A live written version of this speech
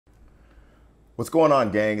What's going on,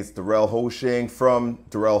 gang? It's Ho-Shing from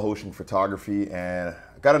Ho-Shing Photography, and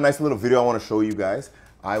I got a nice little video I want to show you guys.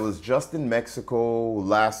 I was just in Mexico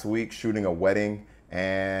last week shooting a wedding,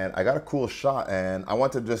 and I got a cool shot, and I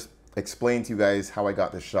want to just explain to you guys how I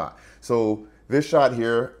got this shot. So this shot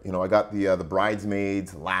here, I got the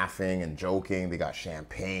bridesmaids laughing and joking. They got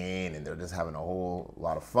champagne, and they're just having a whole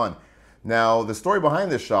lot of fun. Now, the story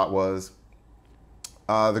behind this shot was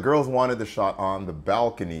the girls wanted the shot on the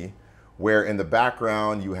balcony, where in the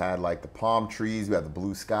background you had like the palm trees, you had the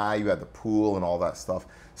blue sky, you had the pool and all that stuff.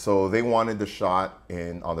 So they wanted the shot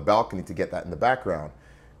on the balcony to get that in the background.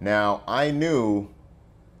 Now, I knew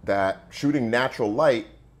that shooting natural light,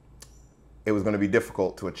 it was going to be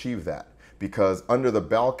difficult to achieve that, because under the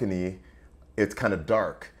balcony it's kind of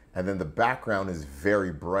dark and then the background is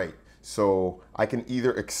very bright. So I can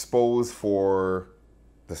either expose for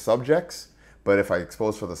the subjects, but if I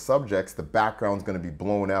expose for the subjects, the background's going to be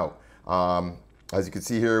blown out. As you can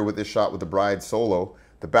see here with this shot with the bride solo,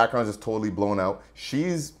 the background is just totally blown out.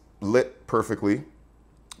 She's lit perfectly.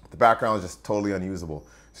 The background is just totally unusable.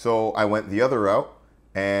 So I went the other route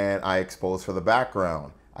and I exposed for the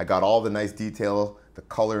background. I got all the nice detail, the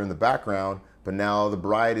color in the background, but now the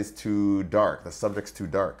bride is too dark. The subject's too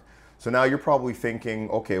dark. So now you're probably thinking,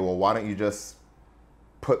 okay, well, why don't you just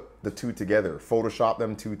put the two together, Photoshop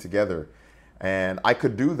them two together? And I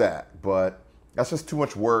could do that, but that's just too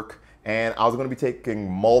much work. And I was going to be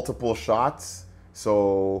taking multiple shots.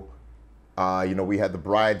 So, we had the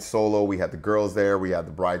bride solo, we had the girls there, we had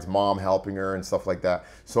the bride's mom helping her and stuff like that.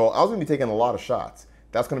 So I was going to be taking a lot of shots.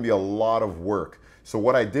 That's going to be a lot of work. So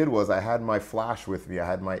what I did was I had my flash with me. I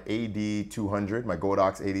had my AD200, my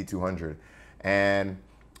Godox AD200. And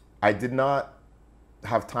I did not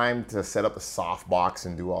have time to set up the softbox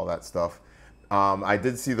and do all that stuff. I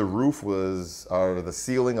did see the roof was, or the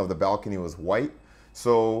ceiling of the balcony was white.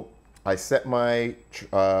 So I set my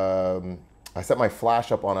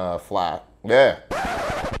flash up on a flat. Yeah.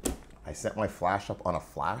 I set my flash up on a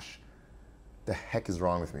flash. The heck is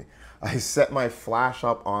wrong with me? I set my flash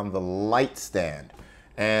up on the light stand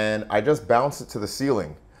and I just bounced it to the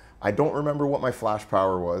ceiling. I don't remember what my flash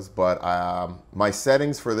power was, but my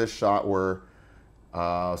settings for this shot were, so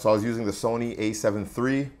I was using the Sony a7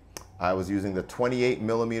 III. I was using the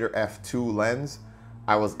 28mm f2 lens.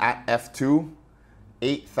 I was at f2.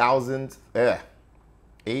 8,000th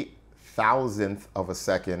of a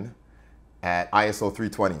second at ISO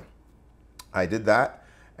 320. I did that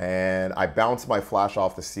and I bounced my flash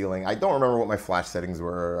off the ceiling. I don't remember what my flash settings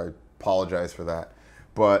were. I apologize for that.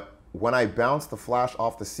 But when I bounced the flash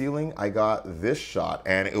off the ceiling, I got this shot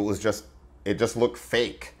and it just looked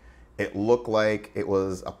fake. It looked like it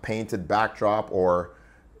was a painted backdrop, or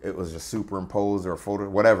it was just superimposed or photo,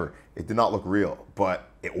 whatever. It did not look real, but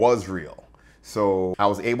it was real. So I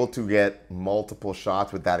was able to get multiple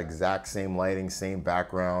shots with that exact same lighting, same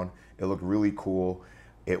background. It looked really cool.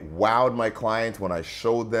 It wowed my clients when I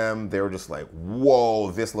showed them. They were just like,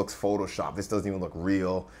 whoa, this looks Photoshopped. This doesn't even look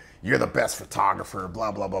real. You're the best photographer,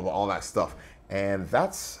 blah, blah, blah, blah, all that stuff. And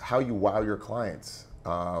that's how you wow your clients,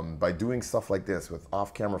 by doing stuff like this with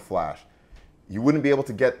off-camera flash. You wouldn't be able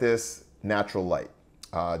to get this natural light.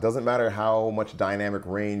 It doesn't matter how much dynamic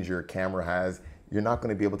range your camera has. You're not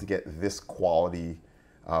going to be able to get this quality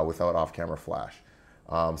without off-camera flash.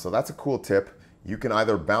 So that's a cool tip. You can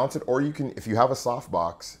either bounce it, or you can, if you have a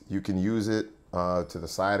softbox, you can use it to the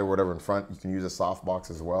side or whatever in front. You can use a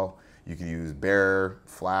softbox as well. You can use bare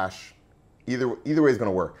flash. Either way is going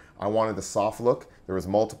to work. I wanted the soft look. There was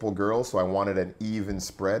multiple girls, so I wanted an even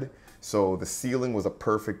spread. So the ceiling was a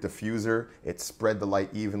perfect diffuser. It spread the light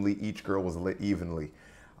evenly. Each girl was lit evenly.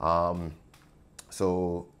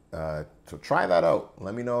 So try that out.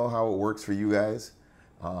 Let me know how it works for you guys.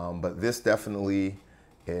 But this definitely,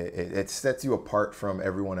 it sets you apart from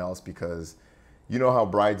everyone else, because you know how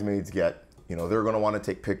bridesmaids get. They're going to want to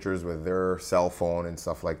take pictures with their cell phone and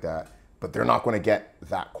stuff like that, but they're not going to get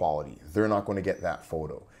that quality. They're not going to get that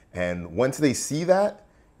photo. And once they see that,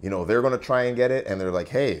 they're going to try and get it, and they're like,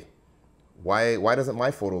 hey, why doesn't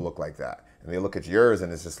my photo look like that? And they look at yours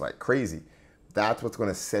and it's just like crazy. That's what's going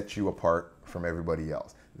to set you apart from everybody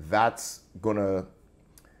else. That's gonna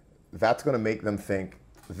make them think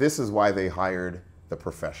this is why they hired the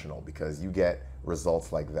professional, because you get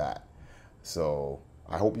results like that. So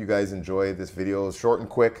I hope you guys enjoyed this video. It's short and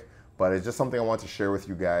quick, but it's just something I want to share with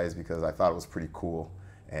you guys because I thought it was pretty cool.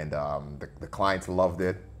 And the clients loved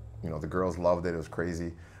it. The girls loved it. It was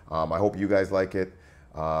crazy. I hope you guys like it.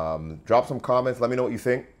 Drop some comments. Let me know what you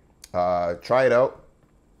think. Try it out.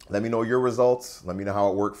 Let me know your results. Let me know how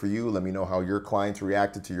it worked for you. Let me know how your clients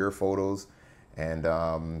reacted to your photos.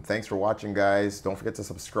 And thanks for watching, guys. Don't forget to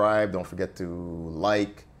subscribe. Don't forget to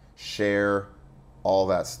like, share, all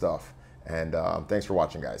that stuff. And thanks for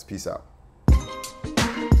watching, guys. Peace out.